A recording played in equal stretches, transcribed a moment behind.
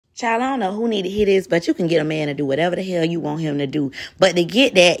Child, I don't know who need to hear this, but you can get a man to do whatever the hell you want him to do. But to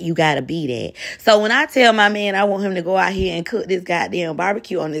get that, you gotta be that. So when I tell my man I want him to go out here and cook this goddamn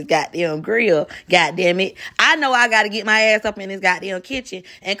barbecue on this goddamn grill, goddamn it, I know I gotta get my ass up in this goddamn kitchen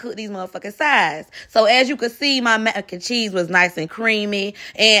and cook these motherfucking sides. So as you can see, my mac and cheese was nice and creamy.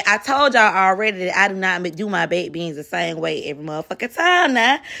 And I told y'all already that I do not do my baked beans the same way every motherfucking time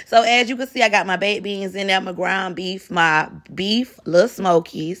now. So as you can see, I got my baked beans in there, my ground beef, my beef, little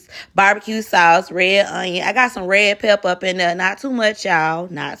smokies, barbecue sauce, red onion. I got some red pepper up in there. Not too much, y'all.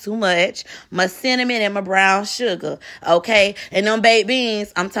 Not too much. My cinnamon and my brown sugar. Okay? And them baked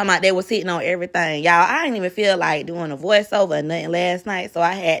beans, I'm talking about they was hitting on everything. Y'all, I didn't even feel like doing a voiceover or nothing last night. So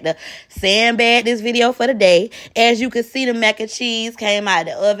I had to sandbag this video for the day. As you can see, the mac and cheese came out of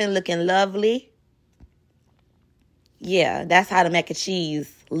the oven looking lovely. Yeah, that's how the mac and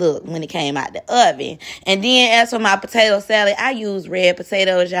cheese looked when it came out the oven. And then as for my potato salad, I use red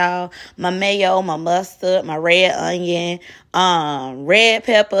potatoes, y'all. My mayo, my mustard, my red onion, red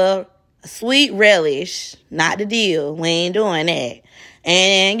pepper, sweet relish. Not the deal. We ain't doing that.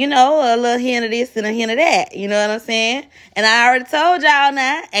 And, you know, a little hint of this and a hint of that. You know what I'm saying? And I already told y'all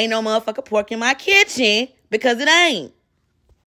now, ain't no motherfucking pork in my kitchen because it ain't.